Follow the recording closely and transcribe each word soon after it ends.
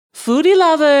Foodie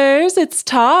lovers, it's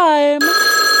time.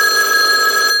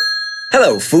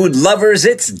 Hello, food lovers,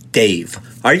 it's Dave.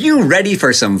 Are you ready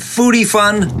for some foodie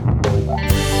fun?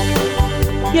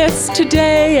 Yes,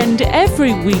 today and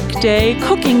every weekday,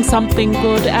 cooking something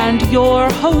good, and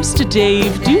your host,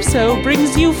 Dave Duso,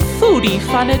 brings you foodie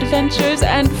fun adventures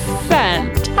and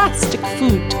fantastic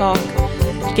food talk.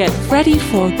 Get ready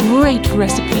for great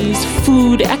recipes,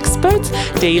 food experts,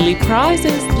 daily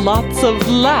prizes, lots of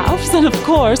laughs, and of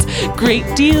course, great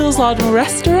deals on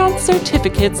restaurant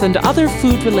certificates and other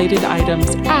food-related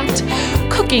items at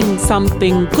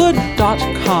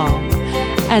cookingsomethinggood.com.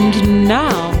 And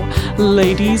now,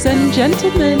 ladies and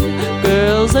gentlemen,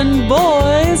 girls and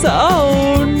boys,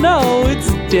 oh no,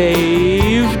 it's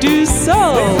Dave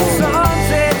Duso. When the sun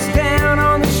sets down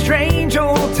on the strange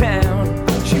old town,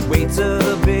 she waits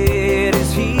a bit,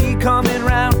 is he coming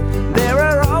round? There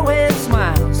are always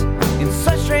smiles in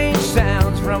such strange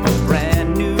sounds from a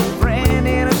brand new friend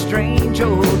in a strange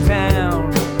old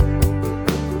town.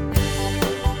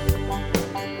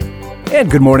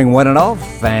 And good morning, one and all.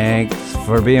 Thanks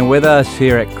for being with us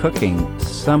here at Cooking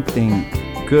Something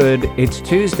Good. It's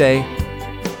Tuesday,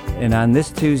 and on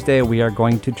this Tuesday, we are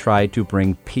going to try to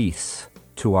bring peace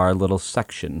to our little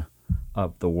section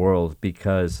of the world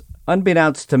because,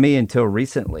 unbeknownst to me until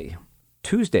recently,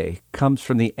 Tuesday comes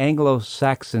from the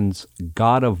Anglo-Saxons'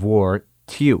 god of war,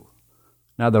 Tew.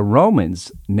 Now, the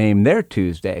Romans named their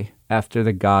Tuesday after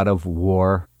the god of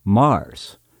war,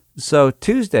 Mars. So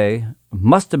Tuesday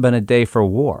must have been a day for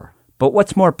war. But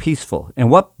what's more peaceful, and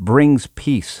what brings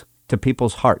peace to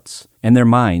people's hearts and their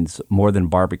minds more than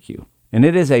barbecue? And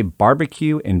it is a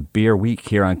barbecue and beer week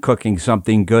here on Cooking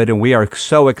Something Good, and we are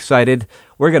so excited.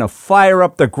 We're going to fire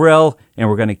up the grill, and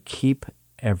we're going to keep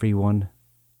everyone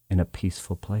in a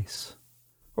peaceful place.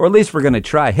 Or at least we're going to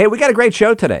try. Hey, we got a great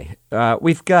show today.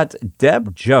 We've got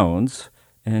Deb Jones,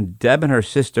 and Deb and her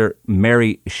sister,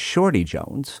 Mary Shorty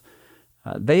Jones.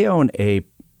 They own a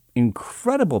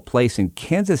incredible place in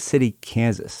Kansas City,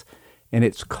 Kansas, and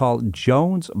it's called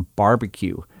Jones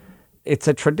BBQ. It's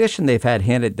a tradition they've had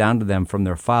handed down to them from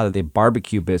their father, the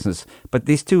barbecue business. But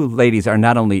these two ladies are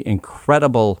not only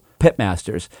incredible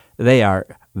pitmasters, they are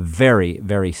very,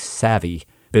 very savvy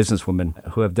businesswomen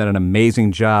who have done an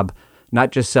amazing job,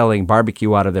 not just selling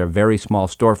barbecue out of their very small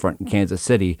storefront in Kansas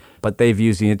City, but they've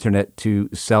used the internet to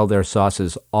sell their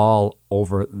sauces all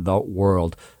over the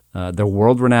world. They're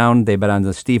world-renowned. They've been on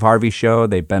the Steve Harvey Show.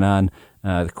 They've been on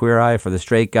the Queer Eye for the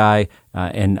Straight Guy,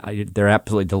 and they're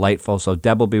absolutely delightful. So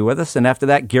Deb will be with us. And after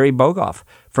that, Gary Bogoff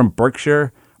from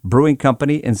Berkshire Brewing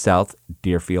Company in South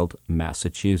Deerfield,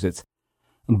 Massachusetts.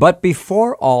 But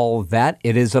before all that,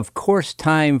 it is, of course,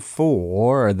 time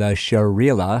for the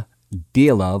Sharila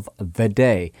Deal of the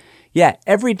Day. Yeah,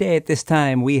 every day at this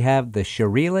time, we have the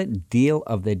Sharila Deal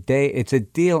of the Day. It's a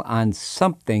deal on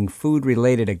something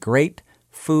food-related, a great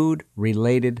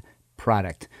food-related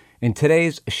product. In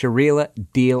today's Sharila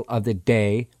Deal of the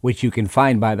Day, which you can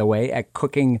find, by the way, at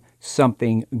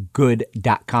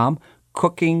cookingsomethinggood.com,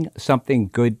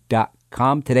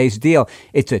 cookingsomethinggood.com. Today's deal,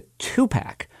 it's a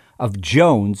 2-pack of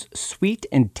Jones Sweet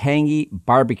and Tangy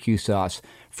Barbecue Sauce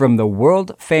from the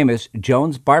world-famous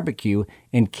Jones BBQ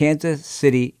in Kansas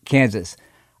City, Kansas.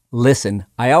 Listen,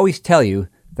 I always tell you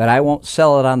that I won't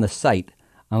sell it on the site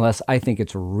unless I think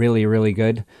it's really, really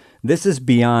good. This is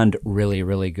beyond really,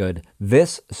 really good.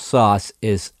 This sauce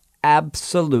is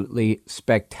absolutely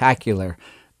spectacular.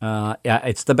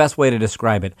 It's the best way to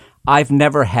describe it. I've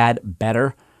never had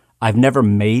better. I've never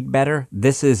made better.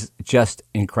 This is just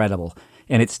incredible.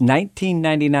 And it's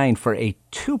 $19.99 for a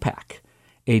 2-pack.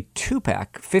 A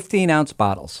 2-pack, 15-ounce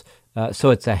bottles. So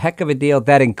it's a heck of a deal.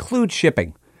 That includes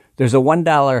shipping. There's a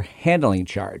 $1 handling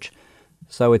charge.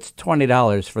 So it's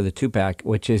 $20 for the 2-pack,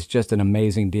 which is just an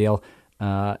amazing deal.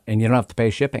 And you don't have to pay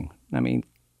shipping. I mean,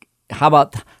 how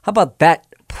about that,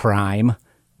 Prime?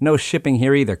 No shipping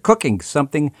here either.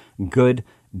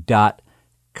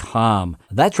 Cookingsomethinggood.com.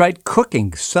 That's right,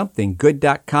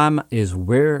 cookingsomethinggood.com is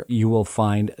where you will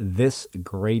find this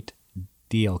great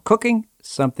deal.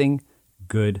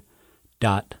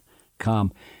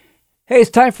 Cookingsomethinggood.com. Hey,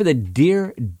 it's time for the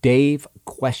Dear Dave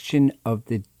question of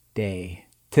the day.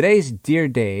 Today's Dear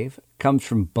Dave comes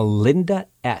from Belinda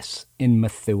S. in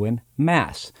Methuen,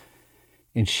 Mass.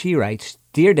 And she writes,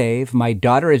 Dear Dave, my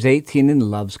daughter is 18 and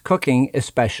loves cooking,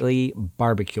 especially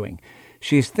barbecuing.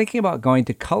 She's thinking about going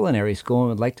to culinary school and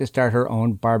would like to start her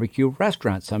own barbecue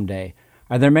restaurant someday.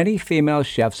 Are there many female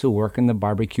chefs who work in the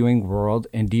barbecuing world,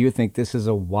 and do you think this is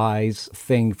a wise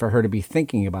thing for her to be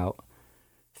thinking about?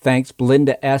 Thanks,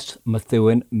 Belinda S.,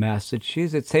 Methuen,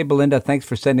 Massachusetts. Hey, Belinda, thanks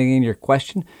for sending in your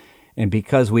question. And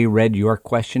because we read your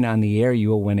question on the air, you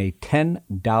will win a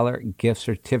 $10 gift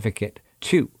certificate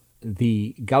to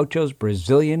the Gaucho's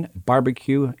Brazilian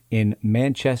Barbecue in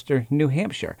Manchester, New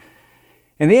Hampshire.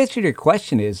 And the answer to your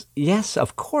question is, yes,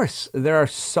 of course. There are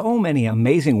so many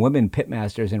amazing women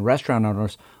pitmasters and restaurant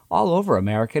owners all over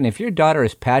America. And if your daughter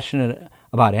is passionate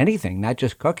about anything, not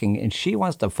just cooking, and she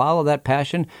wants to follow that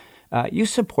passion, you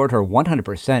support her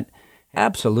 100%.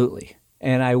 Absolutely.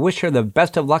 And I wish her the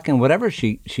best of luck in whatever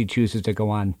she chooses to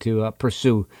go on to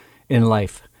pursue in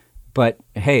life. But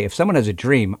hey, if someone has a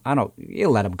dream, you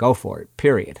let them go for it,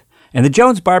 period. And the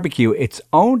Jones BBQ, it's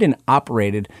owned and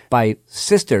operated by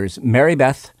sisters Mary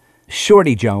Beth,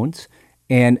 Shorty Jones,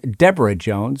 and Deborah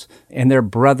Jones, and their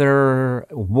brother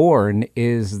Warren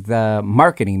is the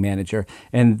marketing manager.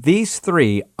 And these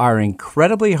three are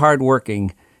incredibly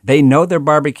hardworking. They know their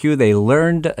barbecue. They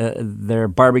learned their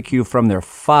barbecue from their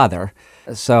father.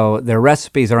 So their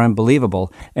recipes are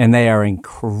unbelievable, and they are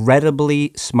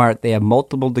incredibly smart. They have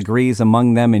multiple degrees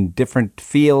among them in different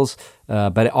fields,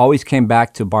 but it always came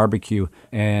back to barbecue.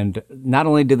 And not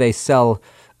only do they sell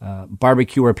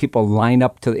barbecue where people line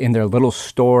up in their little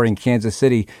store in Kansas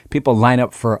City, people line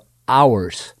up for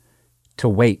hours to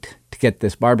wait to get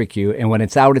this barbecue. And when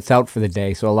it's out for the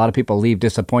day. So a lot of people leave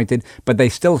disappointed, but they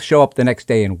still show up the next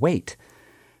day and wait.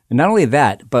 And not only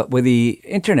that, but with the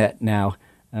internet now,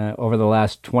 over the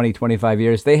last 20, 25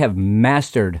 years, they have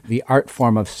mastered the art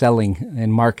form of selling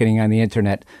and marketing on the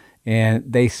internet, and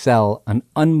they sell an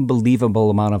unbelievable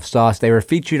amount of sauce. They were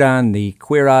featured on the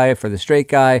Queer Eye for the Straight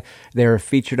Guy. They were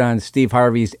featured on Steve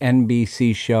Harvey's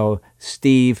NBC show,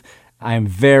 Steve. I'm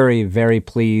very, very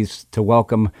pleased to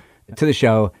welcome to the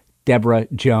show Deborah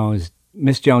Jones.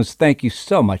 Miss Jones, thank you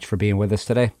so much for being with us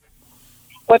today.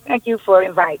 Well, thank you for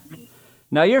inviting me.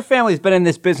 Now, your family's been in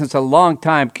this business a long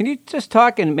time. Can you just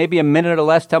talk in maybe a minute or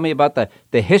less, tell me about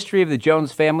the history of the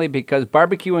Jones family? Because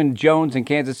barbecue and Jones in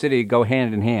Kansas City go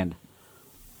hand in hand.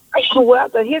 Well,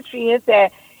 the history is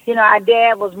that, our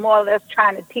dad was more or less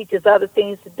trying to teach us other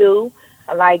things to do.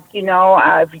 Like,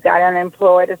 if you got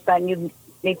unemployed or something, you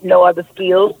need to know other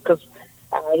skills, because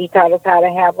he taught us how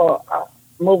to have a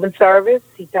moving service.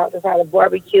 He taught us how to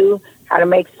barbecue, how to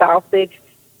make sausage,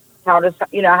 how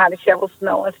to shovel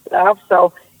snow and stuff.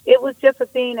 So it was just a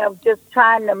thing of just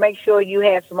trying to make sure you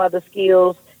had some other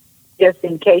skills just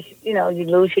in case, you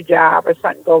lose your job or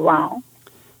something go wrong.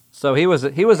 So he was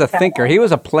a thinker. He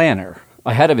was a planner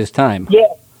ahead of his time. Yeah,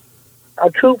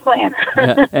 a true planner.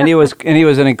 Yeah. And he was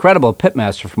an incredible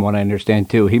pitmaster from what I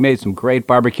understand too. He made some great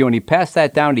barbecue and he passed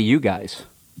that down to you guys.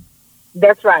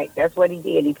 That's right. That's what he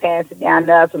did. He passed it down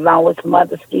to us along with some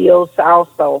other skills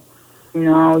also.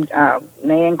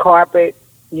 Laying carpet,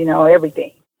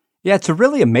 everything. Yeah, it's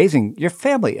really amazing. Your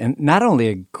family, and not only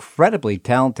incredibly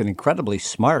talented, incredibly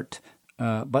smart,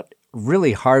 but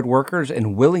really hard workers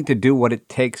and willing to do what it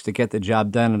takes to get the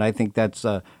job done. And I think that's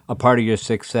a part of your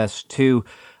success, too.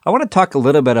 I want to talk a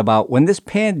little bit about when this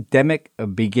pandemic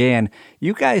began,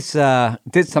 you guys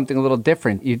did something a little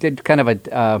different. You did kind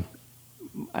of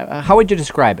how would you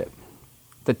describe it?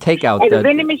 The takeout. The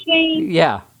vending machine?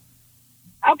 Yeah.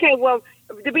 Okay, well,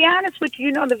 to be honest with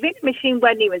you, the vending machine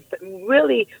wasn't even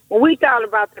really, when we thought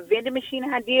about the vending machine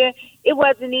idea, it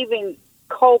wasn't even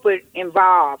COVID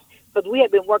involved. But we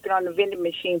had been working on the vending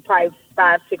machine probably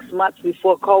 5-6 months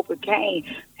before COVID came.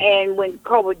 And when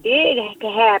COVID did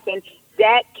happen,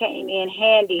 that came in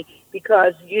handy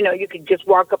because, you could just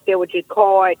walk up there with your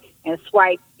card and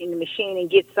swipe in the machine and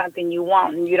get something you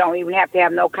want, and you don't even have to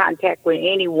have no contact with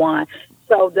anyone.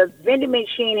 So the vending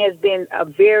machine has been a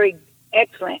very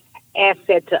excellent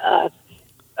asset to us,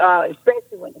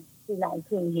 especially when the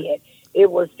C-19 hit.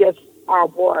 It was just,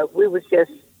 we was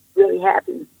just really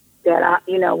happy that,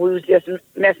 we was just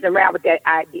messing around with that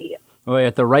idea. Well,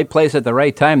 at the right place at the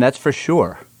right time, that's for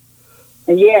sure.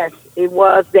 Yes, it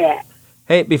was that.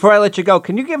 Hey, before I let you go,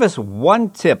 can you give us one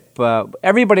tip?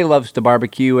 Everybody loves to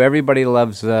barbecue. Everybody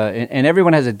loves, and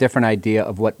everyone has a different idea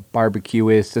of what barbecue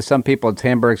is. To some people, it's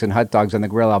hamburgers and hot dogs on the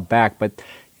grill out back, but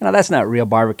that's not real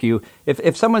barbecue.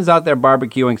 If someone's out there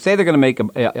barbecuing, say they're going to make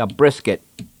a brisket,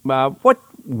 what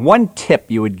one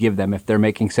tip you would give them if they're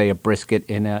making, say, a brisket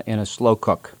in a slow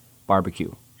cook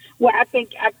barbecue? Well, I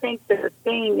think the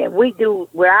thing that we do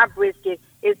with our brisket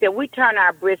is that we turn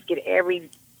our brisket every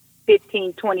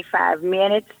 15, 25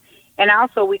 minutes, and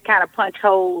also we kind of punch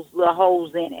little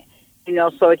holes in it,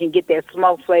 so it can get that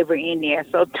smoke flavor in there.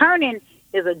 So turning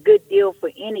is a good deal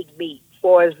for any meat,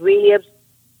 for as ribs,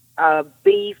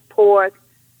 beef, pork,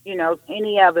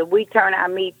 any of it. We turn our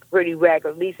meat pretty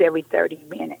regular, at least every 30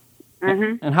 minutes.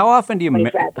 Mm-hmm. And how often do you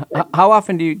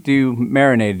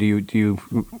marinate? Do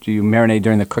you marinate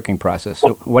during the cooking process?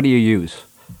 So what do you use?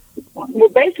 Well,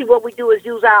 basically, what we do is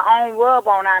use our own rub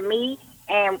on our meat,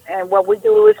 and what we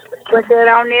do is put that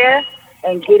on there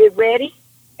and get it ready,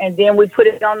 and then we put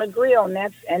it on the grill, and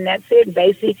that's it.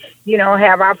 Basically,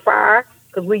 have our fire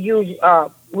because we use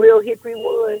real hickory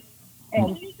wood,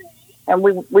 and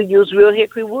we use real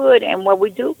hickory wood, and what we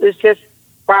do is just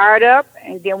fire it up,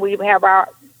 and then we have our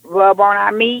rub on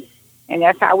our meat, and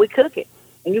that's how we cook it.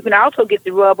 And you can also get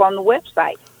the rub on the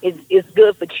website. It's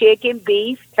good for chicken,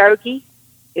 beef, turkey.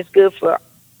 It's good for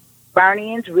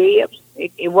burn-ins, ribs.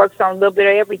 It works on a little bit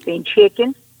of everything.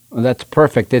 Chicken. Well, that's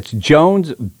perfect. It's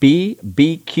Jones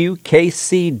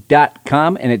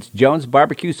BBQKC.com, and it's Jones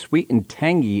Barbecue Sweet and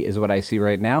Tangy is what I see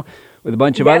right now, with a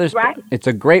bunch of others. Right. It's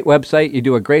a great website. You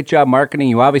do a great job marketing.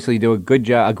 You obviously do a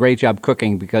great job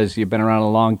cooking because you've been around a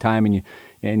long time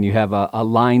and you have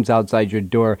lines outside your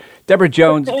door. Deborah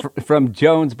Jones from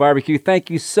Jones BBQ, thank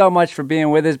you so much for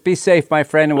being with us. Be safe, my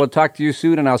friend, and we'll talk to you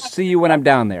soon, and I'll see you when I'm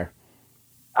down there.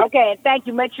 Okay, thank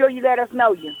you. Make sure you let us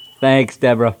know you. Thanks,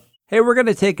 Deborah. Hey, we're going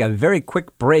to take a very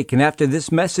quick break, and after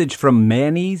this message from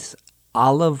Manny's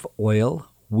Olive Oil,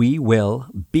 we will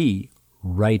be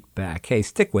right back. Hey,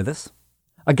 stick with us.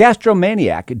 A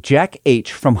gastromaniac, Jack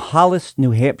H. from Hollis,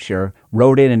 New Hampshire,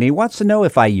 wrote in, and he wants to know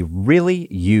if I really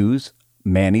use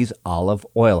Manny's olive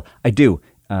oil. I do.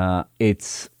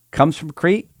 It comes from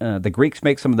Crete. The Greeks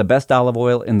make some of the best olive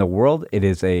oil in the world. It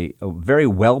is a very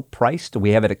well priced.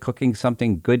 We have it at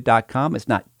cookingsomethinggood.com. It's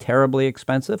not terribly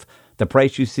expensive. The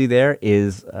price you see there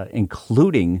is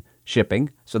including shipping,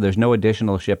 so there's no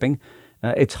additional shipping.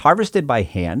 It's harvested by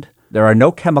hand. There are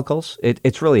no chemicals.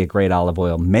 It's really a great olive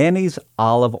oil. Manny's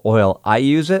olive oil. I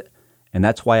use it, and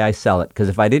that's why I sell it, because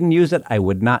if I didn't use it, I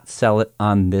would not sell it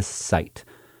on this site.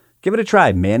 Give it a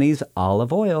try. Manny's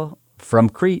Olive Oil from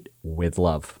Crete with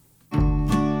love.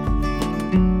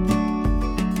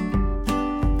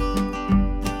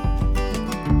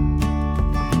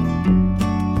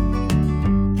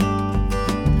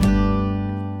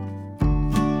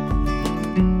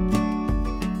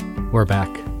 We're back.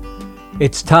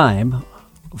 It's time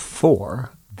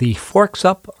for the Forks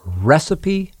Up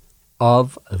Recipe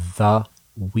of the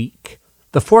Week.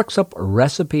 The Forks Up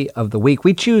Recipe of the Week.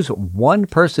 We choose one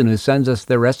person who sends us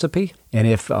their recipe, and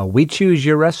if we choose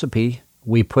your recipe,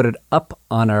 we put it up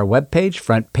on our webpage,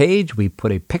 front page. We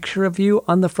put a picture of you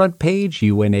on the front page.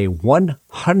 You win a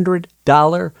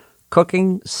 $100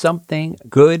 Cooking Something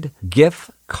Good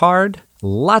gift card.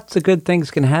 Lots of good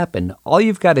things can happen. All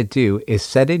you've got to do is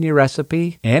send in your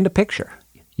recipe and a picture.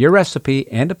 Your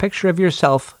recipe and a picture of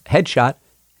yourself, headshot.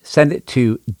 Send it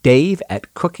to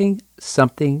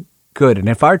Dave@CookingSomethingGood. And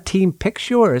if our team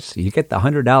picks yours, you get the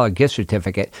 $100 gift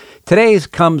certificate. Today's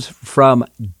comes from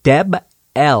Deb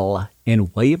L.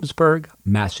 in Williamsburg,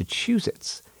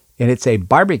 Massachusetts. And it's a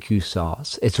barbecue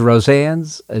sauce. It's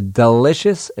Roseanne's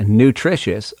delicious and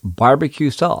nutritious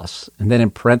barbecue sauce. And then in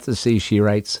parentheses, she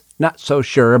writes, not so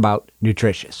sure about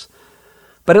nutritious.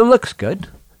 But it looks good,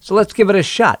 so let's give it a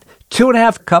shot.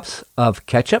 2.5 cups of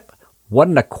ketchup,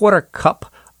 1 1/4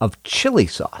 cup of chili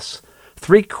sauce,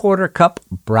 3/4 cup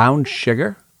brown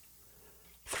sugar,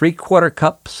 3/4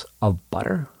 cups of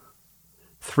butter,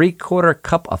 3/4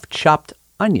 cup of chopped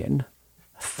onion,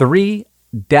 3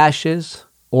 dashes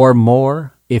or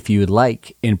more, if you'd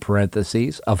like, in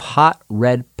parentheses, of hot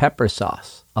red pepper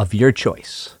sauce of your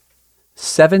choice,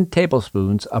 7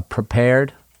 tablespoons of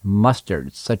prepared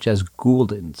mustard, such as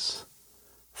Gouldens,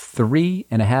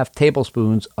 3.5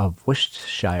 tablespoons of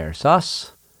Worcestershire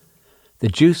sauce, the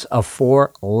juice of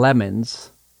 4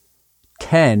 lemons,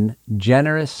 10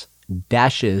 generous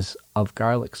dashes of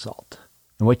garlic salt.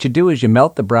 And what you do is you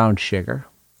melt the brown sugar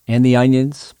and the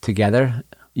onions together.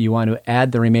 You want to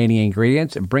add the remaining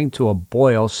ingredients and bring to a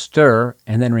boil, stir,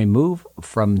 and then remove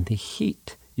from the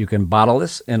heat. You can bottle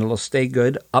this and it'll stay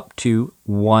good up to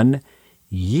 1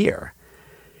 year.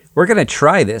 We're going to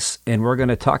try this, and we're going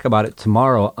to talk about it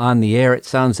tomorrow on the air. It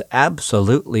sounds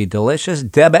absolutely delicious.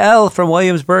 Deb L. from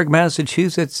Williamsburg,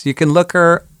 Massachusetts. You can look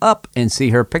her up and see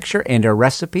her picture and her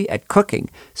recipe at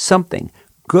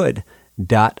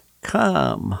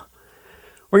cookingsomethinggood.com.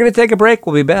 We're going to take a break.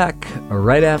 We'll be back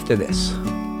right after this.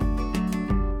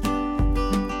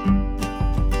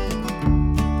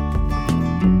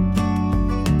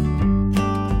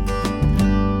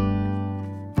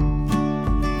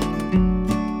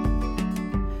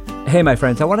 Hey, my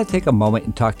friends, I want to take a moment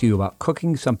and talk to you about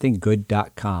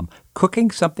cookingsomethinggood.com.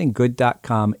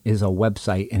 Cookingsomethinggood.com is a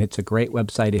website, and it's a great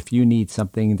website if you need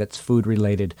something that's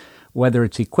food-related, whether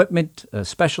it's equipment,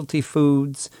 specialty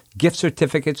foods, gift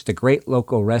certificates to great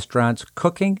local restaurants.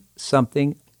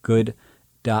 Cookingsomethinggood.com.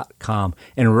 cookingsomethinggood.com.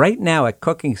 And right now at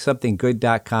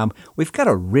cookingsomethinggood.com, we've got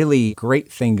a really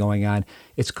great thing going on.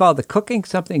 It's called the Cooking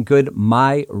Something Good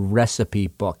My Recipe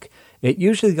Book. It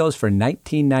usually goes for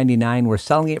 $19.99. We're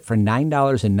selling it for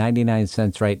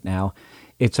 $9.99 right now.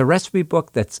 It's a recipe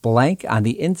book that's blank on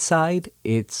the inside.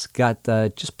 It's got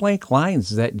just blank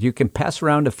lines that you can pass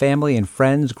around to family and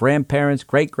friends, grandparents,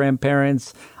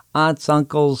 great-grandparents, aunts,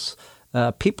 uncles,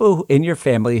 people in your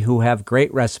family who have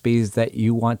great recipes that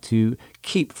you want to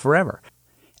keep forever.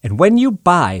 And when you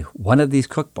buy one of these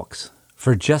cookbooks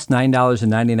for just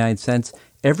 $9.99,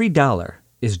 every dollar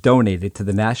is donated to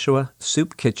the Nashua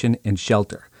Soup Kitchen and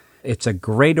Shelter. It's a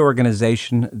great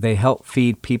organization. They help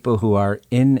feed people who are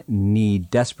in need,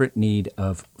 desperate need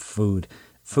of food.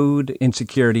 Food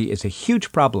insecurity is a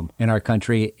huge problem in our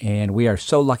country, and we are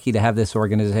so lucky to have this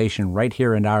organization right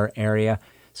here in our area.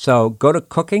 So go to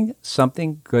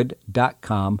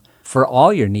cookingsomethinggood.com for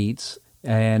all your needs,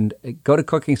 and go to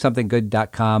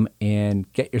cookingsomethinggood.com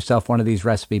and get yourself one of these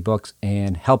recipe books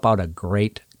and help out a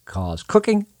great cause.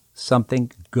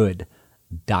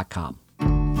 Cookingsomethinggood.com.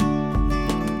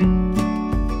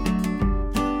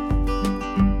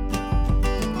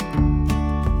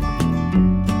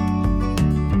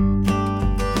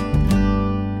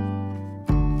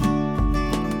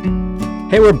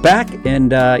 Hey, we're back,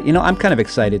 and I'm kind of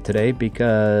excited today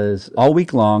because all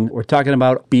week long we're talking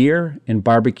about beer and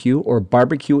barbecue, or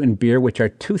barbecue and beer, which are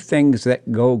two things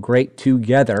that go great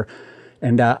together.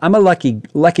 And I'm a lucky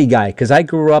guy because I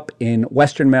grew up in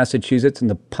Western Massachusetts in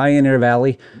the Pioneer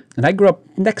Valley, and I grew up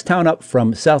next town up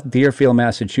from South Deerfield,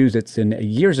 Massachusetts. And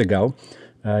years ago,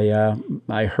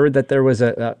 I heard that there was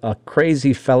a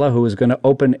crazy fella who was going to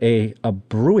open a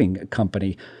brewing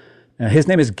company. His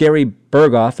name is Gary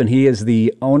Bogoff, and he is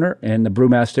the owner and the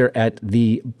brewmaster at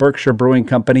the Berkshire Brewing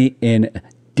Company in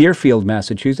Deerfield,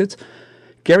 Massachusetts.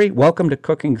 Gary, welcome to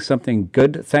Cooking Something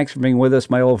Good. Thanks for being with us,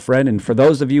 my old friend. And for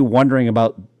those of you wondering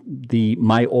about the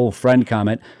my old friend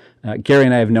comment, Gary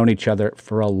and I have known each other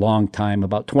for a long time,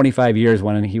 about 25 years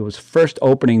when he was first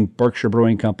opening Berkshire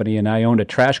Brewing Company, and I owned a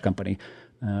trash company.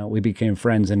 We became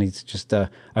friends, and he's just a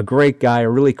great guy, a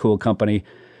really cool company.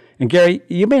 And Gary,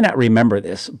 you may not remember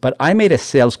this, but I made a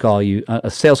sales call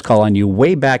on you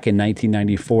way back in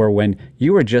 1994 when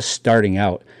you were just starting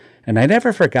out. And I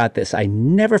never forgot this. I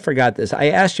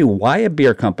asked you, why a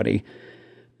beer company?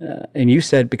 And you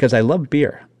said, because I love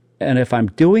beer. And if I'm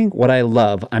doing what I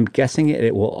love, I'm guessing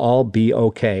it will all be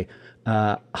okay.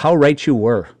 How right you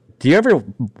were. Do you ever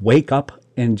wake up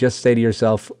and just say to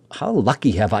yourself, how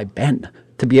lucky have I been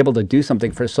to be able to do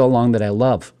something for so long that I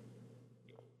love?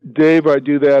 Dave, I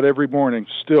do that every morning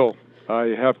still.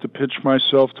 I have to pinch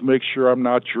myself to make sure I'm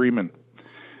not dreaming.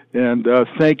 And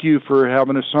thank you for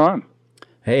having us on.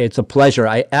 Hey, it's a pleasure.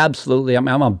 I'm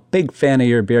a big fan of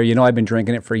your beer. You know, I've been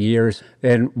drinking it for years.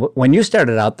 And when you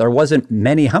started out, there wasn't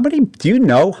many. Do you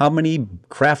know how many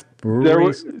craft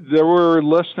breweries? There were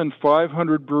less than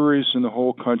 500 breweries in the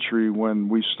whole country when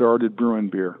we started brewing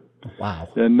beer. Wow.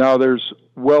 And now there's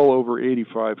well over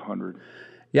 8,500.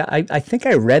 Yeah, I think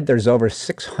I read there's over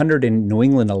 600 in New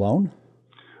England alone.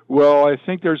 Well, I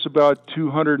think there's about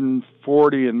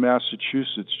 240 in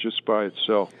Massachusetts just by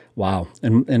itself. Wow.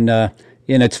 And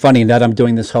it's funny that I'm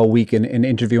doing this whole week and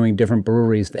interviewing different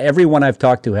breweries. Everyone I've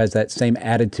talked to has that same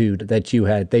attitude that you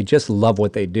had. They just love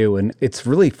what they do. And it's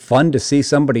really fun to see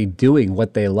somebody doing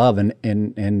what they love. And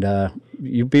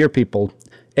you beer people,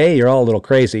 you're all a little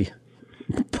crazy.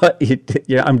 But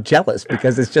I'm jealous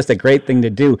because it's just a great thing to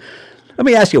do. Let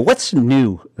me ask you, what's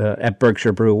new at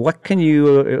Berkshire Brew? What can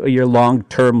your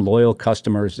long-term loyal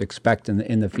customers expect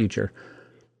in the future?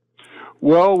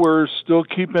 Well, we're still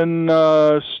keeping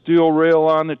steel rail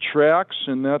on the tracks,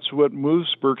 and that's what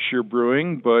moves Berkshire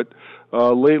Brewing. But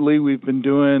lately, we've been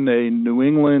doing a New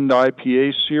England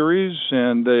IPA series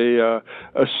and a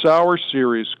sour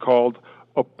series called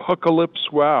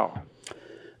Apocalypse Wow.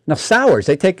 Now, sours,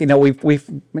 they take,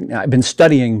 I've been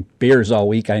studying beers all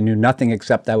week. I knew nothing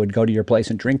except I would go to your place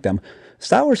and drink them.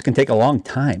 Sours can take a long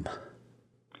time.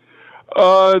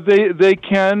 They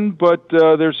can, but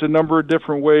there's a number of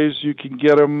different ways you can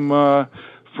get them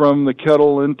from the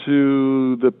kettle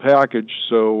into the package.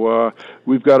 So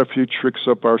we've got a few tricks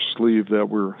up our sleeve that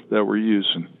we're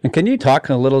using. And can you talk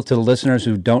a little to the listeners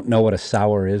who don't know what a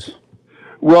sour is?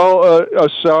 Well, a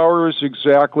sour is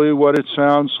exactly what it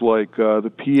sounds like.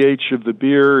 The pH of the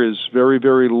beer is very,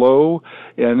 very low,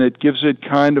 and it gives it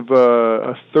kind of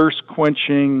a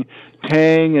thirst-quenching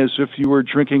tang as if you were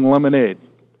drinking lemonade.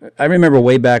 I remember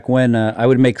way back when I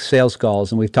would make sales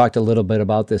calls, and we've talked a little bit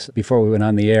about this before we went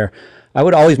on the air. I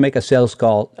would always make a sales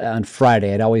call on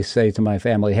Friday. I'd always say to my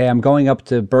family, hey, I'm going up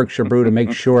to Berkshire Brew to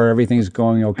make sure everything's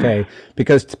going okay.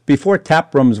 Because before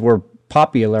tap rooms were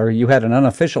popular, you had an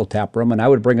unofficial tap room, and I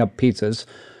would bring up pizzas,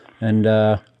 and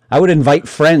I would invite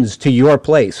friends to your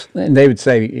place. And they would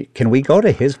say, can we go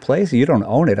to his place? You don't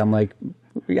own it. I'm like,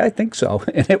 yeah, I think so.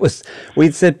 And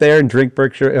we'd sit there and drink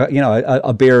Berkshire,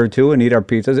 a beer or two and eat our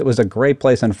pizzas. It was a great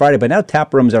place on Friday. But now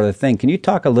tap rooms are the thing. Can you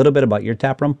talk a little bit about your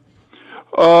tap room?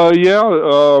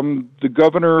 The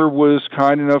governor was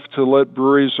kind enough to let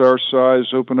breweries our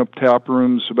size open up tap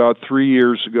rooms about 3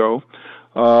 years ago.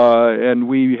 And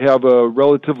we have a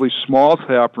relatively small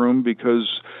tap room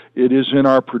because it is in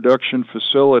our production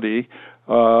facility.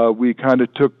 We kind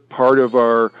of took part of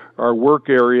our work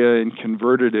area and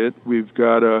converted it. We've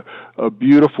got a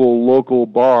beautiful local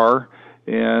bar,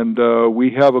 and we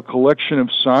have a collection of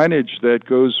signage that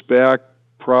goes back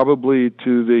probably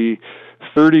to the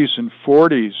 30s and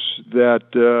 40s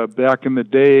that back in the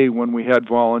day when we had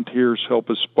volunteers help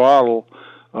us bottle,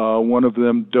 one of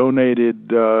them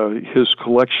donated his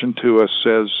collection to us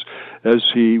as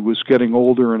he was getting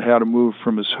older and had to move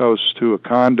from his house to a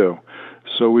condo.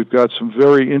 So we've got some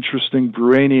very interesting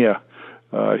Brewania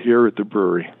here at the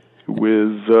brewery.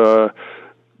 With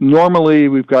normally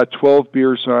we've got 12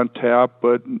 beers on tap,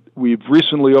 but we've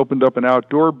recently opened up an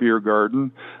outdoor beer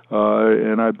garden,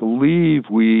 and I believe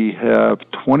we have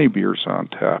 20 beers on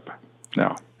tap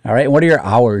now. All right. What are your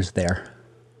hours there?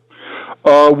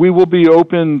 We will be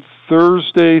open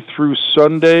Thursday through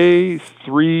Sunday,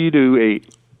 3 to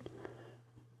 8.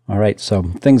 All right, so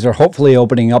things are hopefully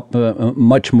opening up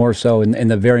much more so in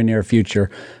the very near future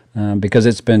because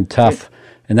it's been tough.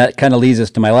 And that kind of leads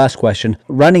us to my last question.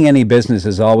 Running any business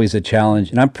is always a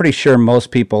challenge, and I'm pretty sure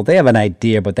most people, they have an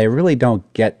idea, but they really don't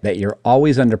get that you're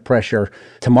always under pressure.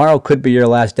 Tomorrow could be your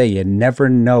last day. You never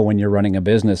know when you're running a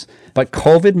business. But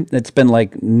COVID, it's been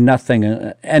like nothing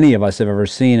any of us have ever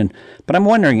seen. But I'm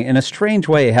wondering, in a strange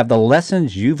way, have the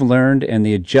lessons you've learned and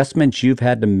the adjustments you've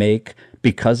had to make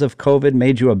because of COVID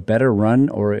made you a better run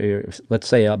or, let's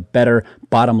say, a better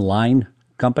bottom line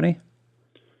company?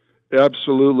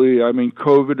 Absolutely. I mean,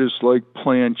 COVID is like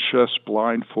playing chess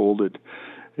blindfolded.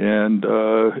 And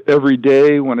every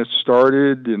day when it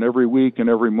started and every week and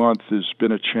every month has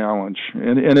been a challenge.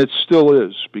 And it still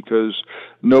is because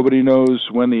nobody knows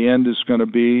when the end is going to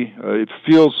be. It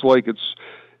feels like it's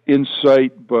in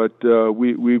sight, but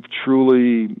we've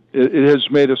truly, it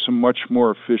has made us a much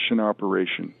more efficient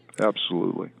operation.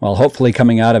 Absolutely. Well, hopefully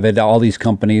coming out of it, all these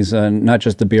companies, not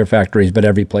just the beer factories, but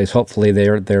every place, hopefully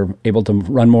they're able to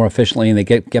run more efficiently and they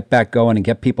get back going and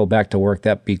get people back to work.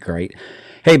 That'd be great.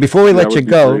 Hey, before we let you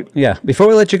go,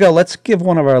 let's give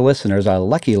one of our listeners, our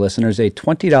lucky listeners, a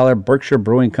 $20 Berkshire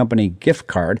Brewing Company gift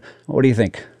card. What do you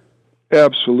think?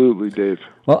 Absolutely, Dave.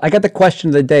 Well, I got the question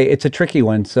of the day. It's a tricky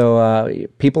one. So,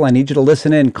 people, I need you to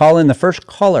listen in. Call in the first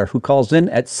caller who calls in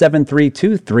at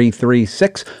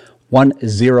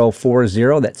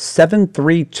 732-336-1040. That's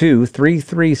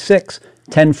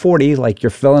 732-336-1040, like you're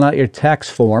filling out your tax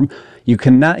form. You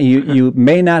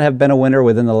may not have been a winner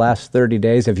within the last 30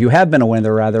 days. If you have been a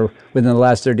winner, rather, within the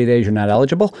last 30 days, you're not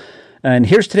eligible. And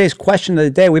here's today's question of the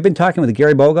day. We've been talking with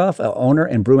Gary Bogoff, owner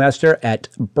and brewmaster at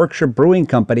Berkshire Brewing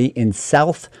Company in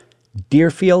South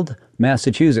Deerfield,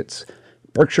 Massachusetts.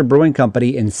 Berkshire Brewing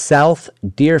Company in South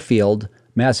Deerfield,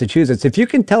 Massachusetts. If you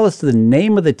can tell us the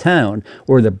name of the town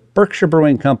where the Berkshire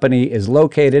Brewing Company is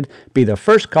located, be the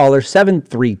first caller,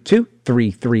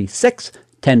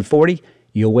 732-336-1040.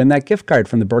 You'll win that gift card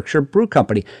from the Berkshire Brew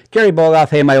Company. Gary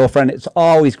Bogoff, hey, my old friend, it's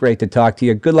always great to talk to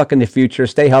you. Good luck in the future.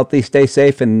 Stay healthy, stay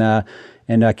safe, and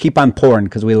keep on pouring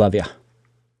because we love you.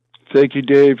 Thank you,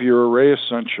 Dave. You're a ray of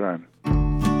sunshine.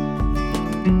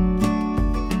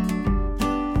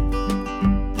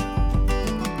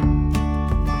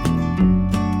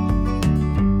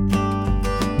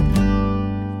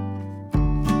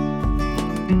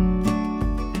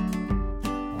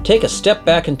 Take a step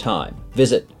back in time.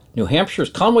 Visit New Hampshire's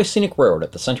Conway Scenic Road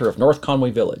at the center of North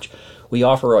Conway Village. We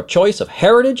offer a choice of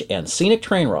heritage and scenic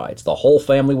train rides the whole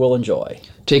family will enjoy.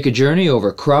 Take a journey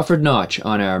over Crawford Notch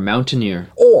on our Mountaineer.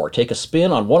 Or take a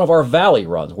spin on one of our valley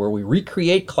runs where we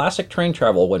recreate classic train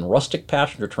travel when rustic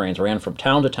passenger trains ran from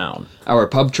town to town. Our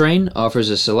pub train offers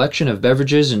a selection of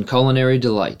beverages and culinary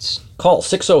delights. Call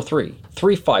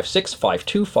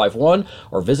 603-356-5251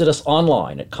 or visit us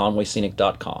online at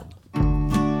conwayscenic.com.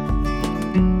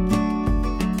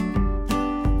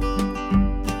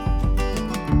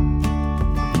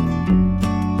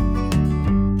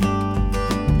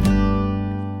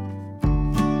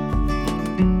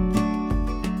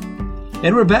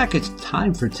 And we're back. It's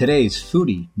time for today's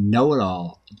Foodie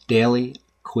Know-It-All Daily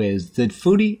Quiz. The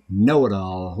Foodie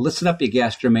Know-It-All. Listen up, you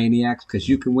gastromaniacs, because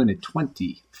you can win a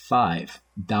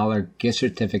 $25 gift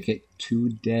certificate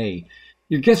today.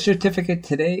 Your gift certificate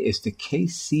today is to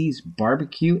KC's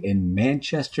Barbecue in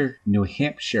Manchester, New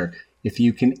Hampshire. If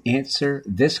you can answer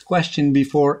this question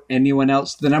before anyone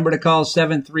else, the number to call is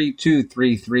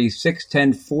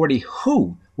 732-336-1040.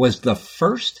 Who was the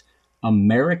first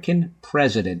American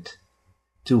president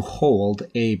to hold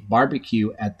a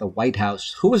barbecue at the White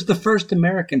House? Who was the first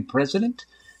American president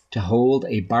to hold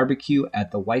a barbecue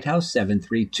at the White House?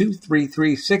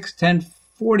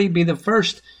 732-336-1040. Be the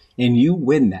first, and you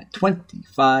win that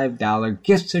 $25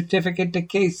 gift certificate to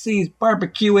KC's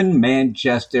Barbecue in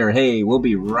Manchester. Hey, we'll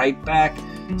be right back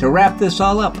to wrap this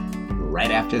all up right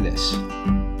after this.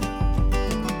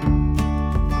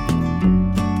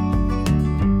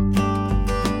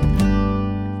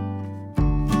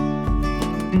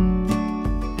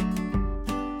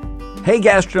 Hey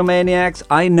gastromaniacs,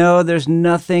 I know there's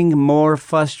nothing more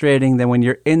frustrating than when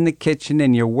you're in the kitchen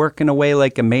and you're working away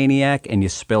like a maniac and you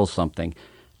spill something.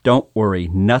 Don't worry,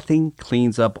 nothing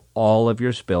cleans up all of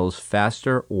your spills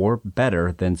faster or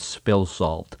better than Spill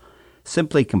Solved.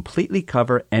 Simply completely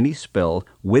cover any spill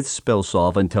with Spill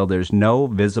Solve until there's no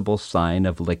visible sign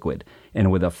of liquid.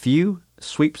 And with a few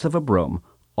sweeps of a broom,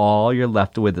 all you're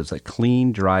left with is a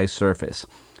clean, dry surface.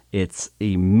 It's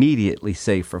immediately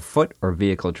safe for foot or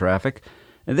vehicle traffic.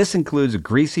 And this includes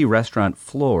greasy restaurant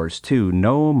floors, too.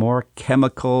 No more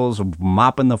chemicals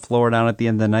mopping the floor down at the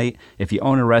end of the night. If you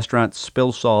own a restaurant,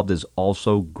 Spill Solved is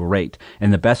also great.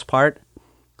 And the best part,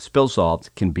 Spill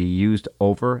Solved can be used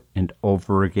over and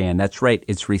over again. That's right,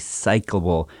 it's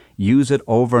recyclable. Use it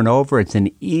over and over. It's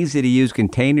an easy-to-use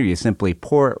container. You simply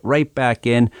pour it right back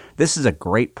in. This is a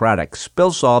great product.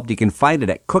 Spill Solved, you can find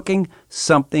it at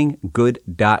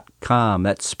cookingsomethinggood.com.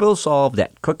 That's Spill Solved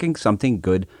at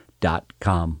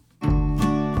cookingsomethinggood.com.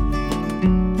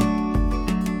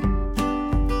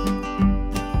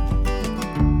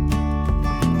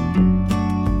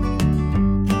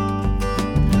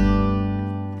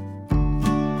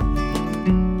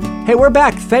 Hey, we're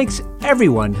back. Thanks,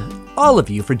 everyone, all of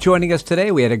you, for joining us today.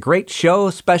 We had a great show.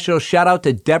 Special shout out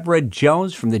to Deb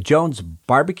Jones from the Jones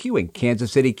BBQ in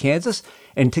Kansas City, Kansas,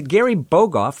 and to Gary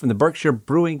Bogoff from the Berkshire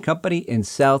Brewing Company in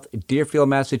South Deerfield,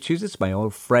 Massachusetts. My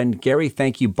old friend Gary,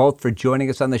 thank you both for joining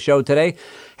us on the show today.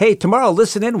 Hey, tomorrow,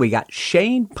 listen in. We got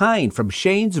Shane Pine from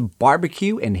Shane's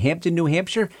Barbecue in Hampton, New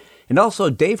Hampshire, and also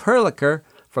Dave Herlicker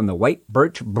from the White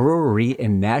Birch Brewery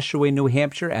in Nashua, New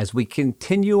Hampshire, as we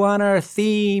continue on our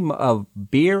theme of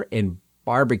beer and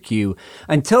barbecue.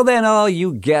 Until then, all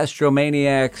you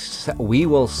gastromaniacs, we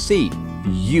will see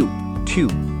you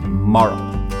tomorrow.